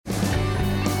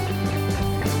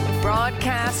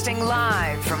Broadcasting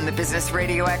live from the Business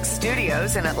Radio X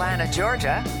studios in Atlanta,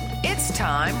 Georgia, it's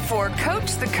time for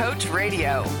Coach the Coach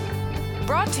Radio.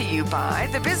 Brought to you by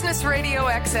the Business Radio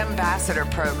X Ambassador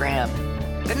Program,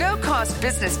 the no-cost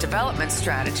business development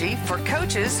strategy for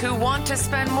coaches who want to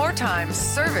spend more time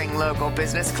serving local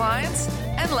business clients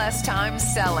and less time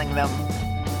selling them.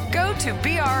 Go to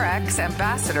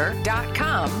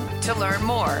brxambassador.com to learn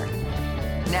more.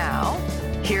 Now,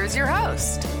 here's your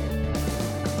host.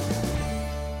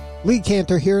 Lee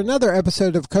Cantor here, another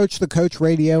episode of Coach the Coach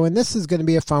Radio, and this is going to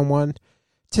be a fun one.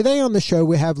 Today on the show,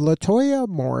 we have Latoya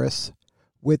Morris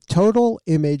with Total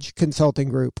Image Consulting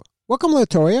Group. Welcome,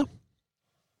 Latoya.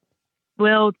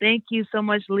 Well, thank you so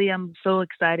much, Lee. I'm so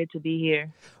excited to be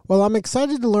here. Well, I'm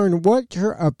excited to learn what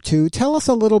you're up to. Tell us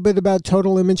a little bit about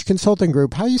Total Image Consulting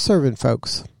Group. How are you serving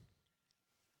folks?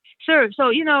 Sure.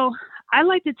 So, I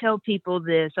like to tell people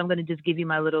this. I'm going to just give you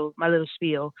my little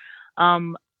spiel.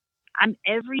 I'm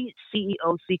every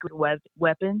CEO's secret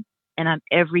weapon, and I'm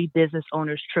every business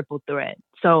owner's triple threat.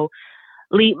 So,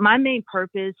 Lee, my main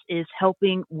purpose is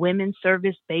helping women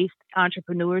service-based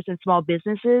entrepreneurs and small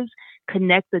businesses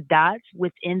connect the dots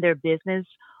within their business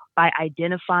by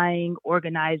identifying,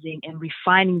 organizing, and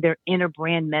refining their inner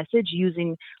brand message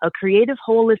using a creative,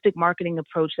 holistic marketing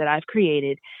approach that I've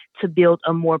created to build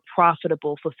a more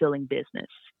profitable, fulfilling business.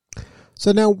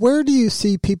 So now, where do you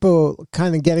see people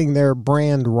kind of getting their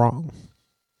brand wrong?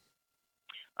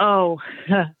 Oh,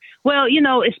 well,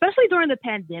 especially during the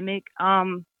pandemic,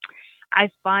 I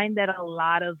find that a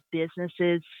lot of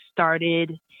businesses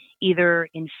started either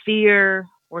in fear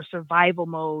or survival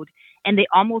mode, and they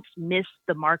almost missed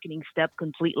the marketing step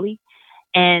completely.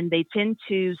 And they tend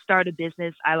to start a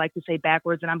business, I like to say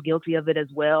backwards, and I'm guilty of it as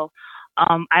well.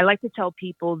 I like to tell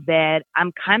people that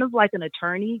I'm kind of like an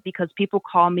attorney because people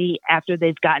call me after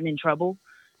they've gotten in trouble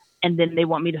and then they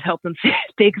want me to help them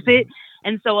fix it.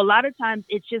 And so a lot of times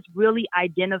it's just really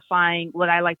identifying what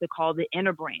I like to call the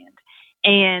inner brand.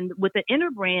 And with the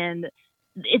inner brand,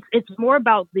 it's more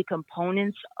about the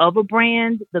components of a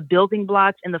brand, the building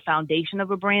blocks and the foundation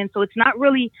of a brand. So it's not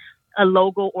really a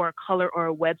logo or a color or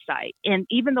a website. And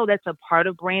even though that's a part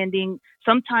of branding,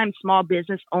 sometimes small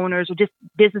business owners or just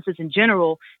businesses in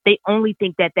general, they only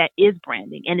think that that is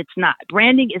branding, and it's not.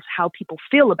 Branding is how people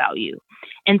feel about you.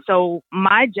 And so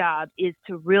my job is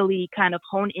to really kind of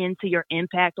hone into your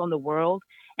impact on the world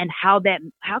and how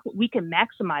we can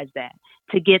maximize that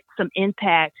to get some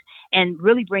impact and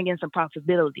really bring in some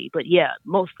profitability. But yeah,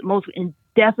 most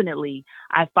definitely,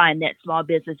 I find that small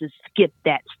businesses skip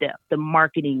that step, the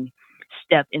marketing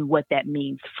step, and what that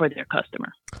means for their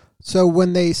customer. So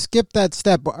when they skip that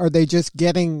step, are they just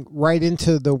getting right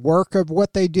into the work of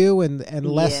what they do and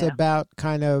less about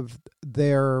kind of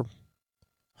their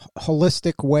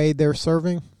holistic way they're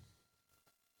serving?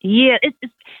 Yeah,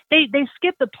 they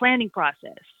skip the planning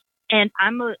process. And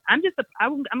I'm going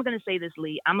to say this,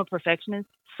 Lee, I'm a perfectionist.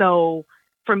 So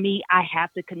for me, I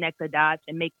have to connect the dots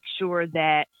and make sure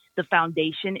that the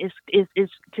foundation is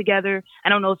together. I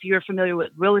don't know if you're familiar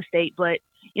with real estate, but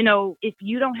if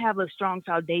you don't have a strong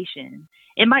foundation,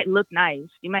 it might look nice.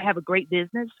 You might have a great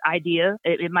business idea.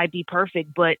 It might be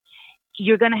perfect, but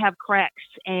you're going to have cracks.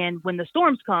 And when the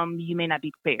storms come, you may not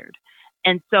be prepared.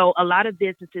 And so a lot of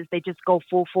businesses, they just go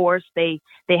full force. They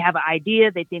have an idea.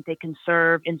 They think they can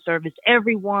serve and service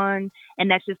everyone.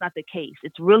 And that's just not the case.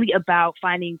 It's really about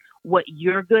finding what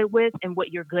you're good with and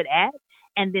what you're good at,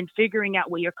 and then figuring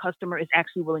out what your customer is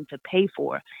actually willing to pay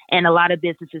for. And a lot of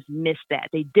businesses miss that.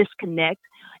 They disconnect,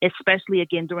 especially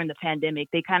again during the pandemic.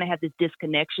 They kind of have this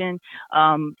disconnection,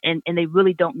 and they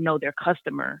really don't know their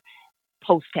customer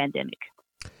post-pandemic.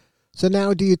 So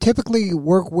now, do you typically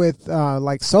work with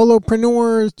like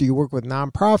solopreneurs? Do you work with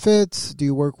nonprofits? Do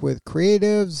you work with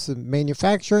creatives and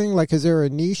manufacturing? Like, is there a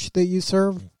niche that you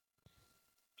serve?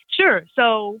 Sure.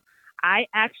 So I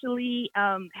actually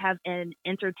have an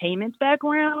entertainment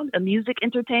background, a music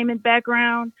entertainment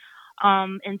background.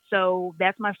 And so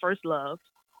that's my first love.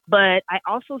 But I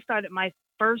also started my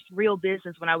first real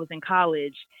business when I was in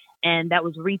college, and that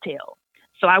was retail.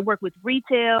 So I work with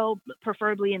retail,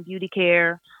 preferably in beauty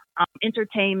care.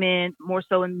 Entertainment, more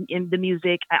so in the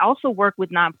music. I also work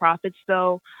with nonprofits,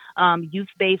 though,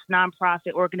 youth-based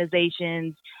nonprofit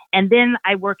organizations. And then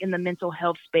I work in the mental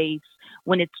health space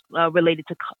when it's related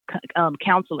to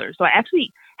counselors. So I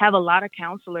actually have a lot of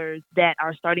counselors that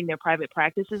are starting their private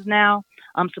practices now,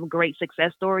 some great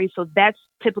success stories. So that's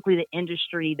typically the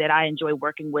industry that I enjoy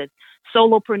working with.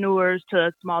 Solopreneurs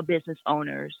to small business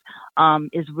owners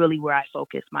is really where I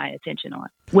focus my attention on,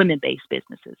 women-based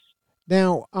businesses.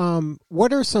 Now,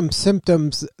 what are some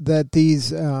symptoms that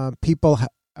these people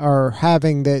are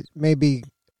having that maybe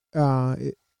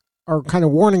are kind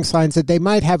of warning signs that they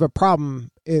might have a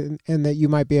problem and that you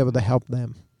might be able to help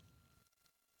them?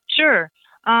 Sure.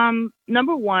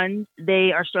 Number one,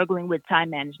 they are struggling with time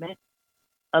management.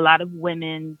 A lot of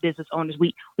women business owners,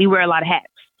 we wear a lot of hats.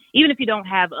 Even if you don't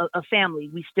have a family,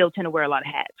 we still tend to wear a lot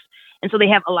of hats. And so they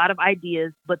have a lot of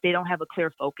ideas, but they don't have a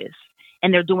clear focus.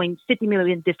 And they're doing 50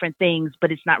 million different things,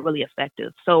 but it's not really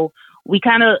effective. So we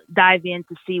kind of dive in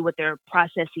to see what their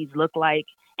processes look like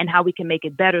and how we can make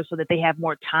it better so that they have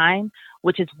more time,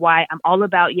 which is why I'm all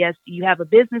about, yes, you have a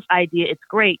business idea, it's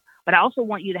great, but I also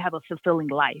want you to have a fulfilling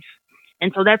life.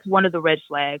 And so that's one of the red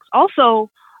flags. Also,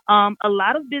 a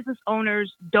lot of business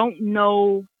owners don't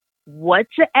know what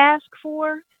to ask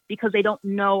for because they don't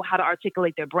know how to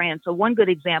articulate their brand. So one good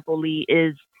example, Lee,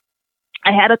 is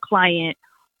I had a client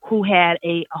who had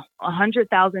a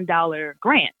 $100,000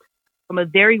 grant from a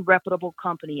very reputable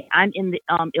company. I'm in the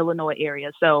Illinois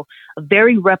area, so a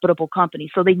very reputable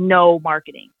company. So they know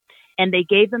marketing, and they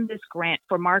gave them this grant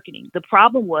for marketing. The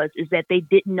problem is that they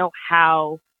didn't know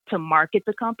how to market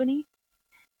the company.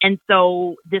 And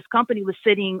so this company was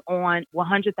sitting on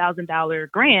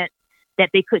 $100,000 grant that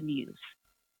they couldn't use.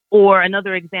 Or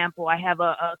another example, I have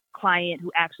a client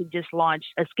who actually just launched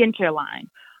a skincare line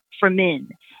for men.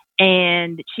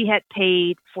 And she had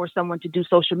paid for someone to do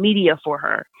social media for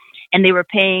her. And they were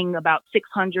paying about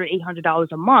 $600, $800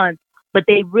 a month, but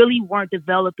they really weren't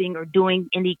developing or doing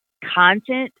any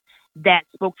content that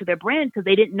spoke to their brand because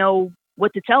they didn't know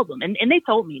what to tell them. And they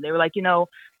told me, they were like,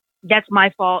 that's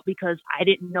my fault because I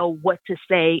didn't know what to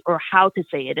say or how to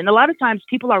say it. And a lot of times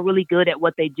people are really good at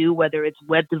what they do, whether it's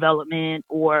web development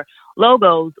or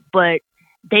logos, but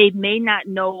they may not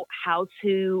know how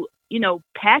to,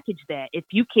 package that if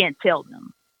you can't tell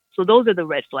them. So those are the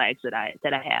red flags that I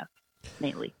have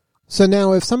mainly. So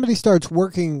now if somebody starts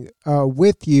working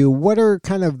with you, what are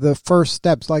kind of the first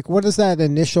steps? Like, what does that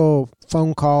initial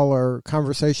phone call or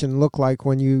conversation look like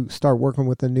when you start working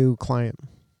with a new client?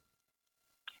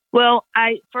 Well,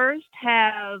 I first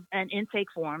have an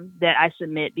intake form that I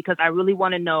submit because I really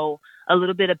want to know a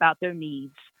little bit about their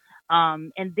needs.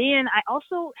 And then I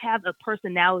also have a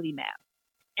personality map.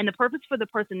 And the purpose for the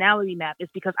personality map is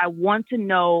because I want to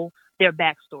know their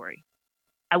backstory.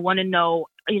 I want to know,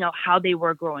 how they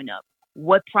were growing up.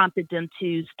 What prompted them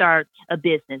to start a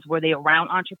business? Were they around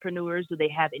entrepreneurs? Do they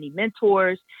have any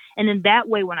mentors? And in that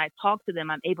way, when I talk to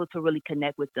them, I'm able to really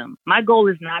connect with them. My goal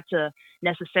is not to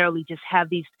necessarily just have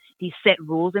these set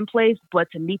rules in place,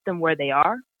 but to meet them where they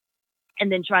are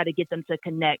and then try to get them to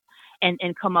connect and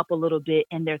come up a little bit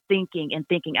in their thinking and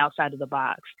thinking outside of the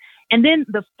box. And then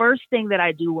the first thing that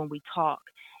I do when we talk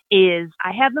is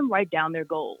I have them write down their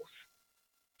goals.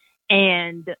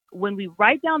 And when we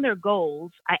write down their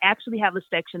goals, I actually have a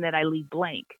section that I leave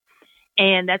blank.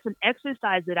 And that's an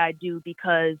exercise that I do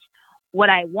because what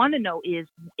I want to know is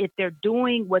if they're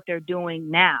doing what they're doing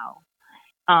now,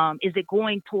 is it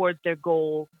going towards their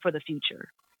goal for the future?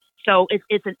 So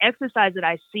it's an exercise that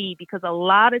I see because a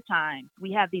lot of times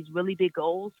we have these really big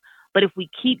goals, but if we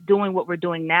keep doing what we're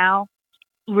doing now,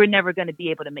 we're never going to be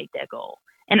able to make that goal.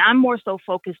 And I'm more so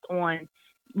focused on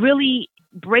really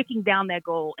breaking down that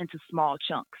goal into small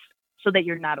chunks so that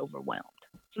you're not overwhelmed.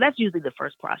 So that's usually the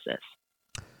first process.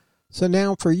 So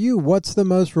now for you, what's the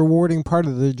most rewarding part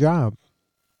of the job?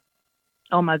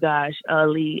 Oh my gosh,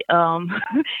 Lee.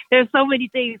 There's so many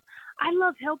things. I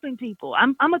love helping people.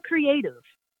 I'm a creative.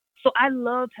 So I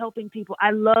love helping people.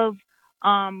 I love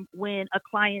when a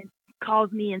client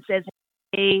calls me and says,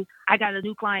 hey, I got a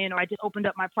new client, or I just opened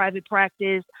up my private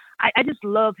practice. I just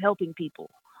love helping people.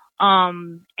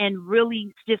 And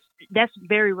really just, that's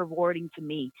very rewarding to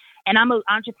me. And I'm an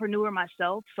entrepreneur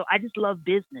myself. So I just love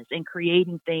business, and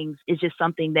creating things is just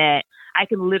something that I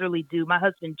can literally do. My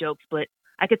husband jokes, but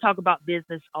I could talk about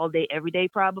business all day, every day,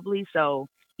 probably. So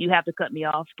you have to cut me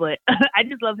off, but I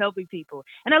just love helping people.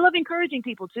 And I love encouraging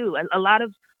people too. A lot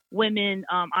of women,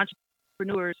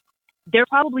 entrepreneurs, they're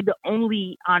probably the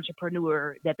only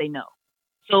entrepreneur that they know.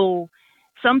 So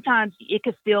sometimes it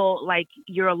could feel like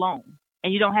you're alone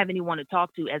and you don't have anyone to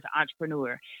talk to as an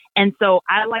entrepreneur. And so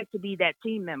I like to be that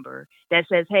team member that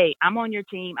says, hey, I'm on your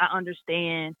team. I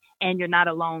understand. And you're not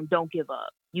alone. Don't give up.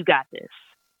 You got this.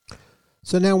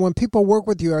 So now when people work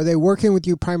with you, are they working with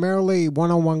you primarily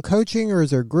one-on-one coaching, or is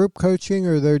there group coaching,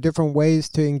 or are there different ways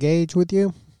to engage with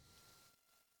you?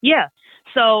 Yeah.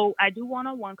 So I do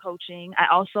one-on-one coaching.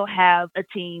 I also have a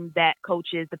team that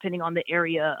coaches depending on the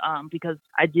area because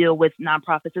I deal with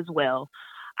nonprofits as well.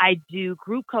 I do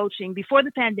group coaching. Before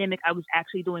the pandemic, I was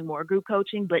actually doing more group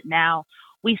coaching, but now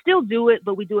we still do it,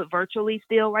 but we do it virtually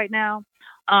still right now.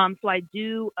 So I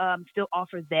do still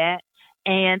offer that.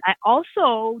 And I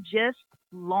also just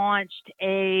launched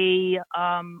a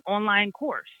online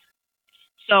course.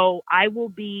 So I will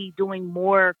be doing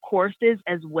more courses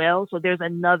as well. So there's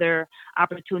another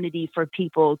opportunity for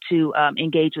people to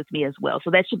engage with me as well.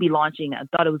 So that should be launching. I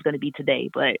thought it was going to be today,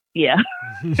 but yeah,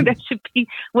 that should be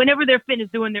whenever they're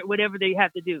finished doing whatever they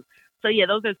have to do. So yeah,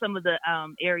 those are some of the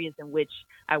areas in which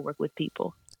I work with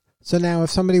people. So now if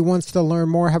somebody wants to learn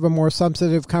more, have a more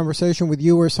substantive conversation with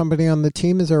you or somebody on the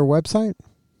team, is there a website?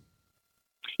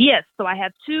 Yes. So I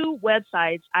have two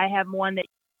websites. I have one that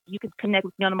you can connect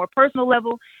with me on a more personal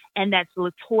level, and that's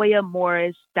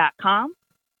LatoyaMorris.com.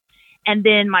 And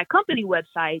then my company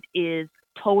website is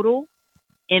Total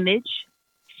Image,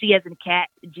 C as in cat,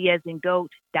 G as in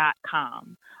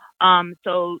goat.com.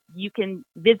 So you can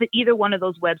visit either one of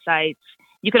those websites.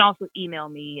 You can also email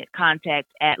me at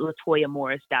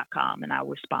contact@LatoyaMorris.com, and I'll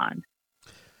respond.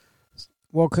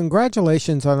 Well,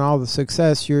 congratulations on all the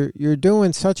success. You're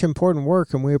doing such important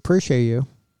work, and we appreciate you.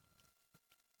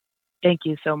 Thank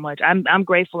you so much. I'm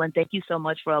grateful, and thank you so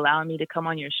much for allowing me to come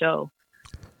on your show.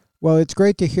 Well, it's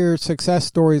great to hear success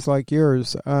stories like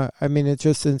yours. I mean, it's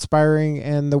just inspiring,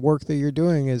 and the work that you're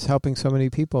doing is helping so many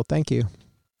people. Thank you.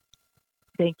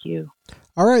 Thank you.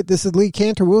 All right, this is Lee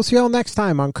Cantor. We'll see you all next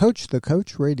time on Coach the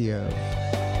Coach Radio.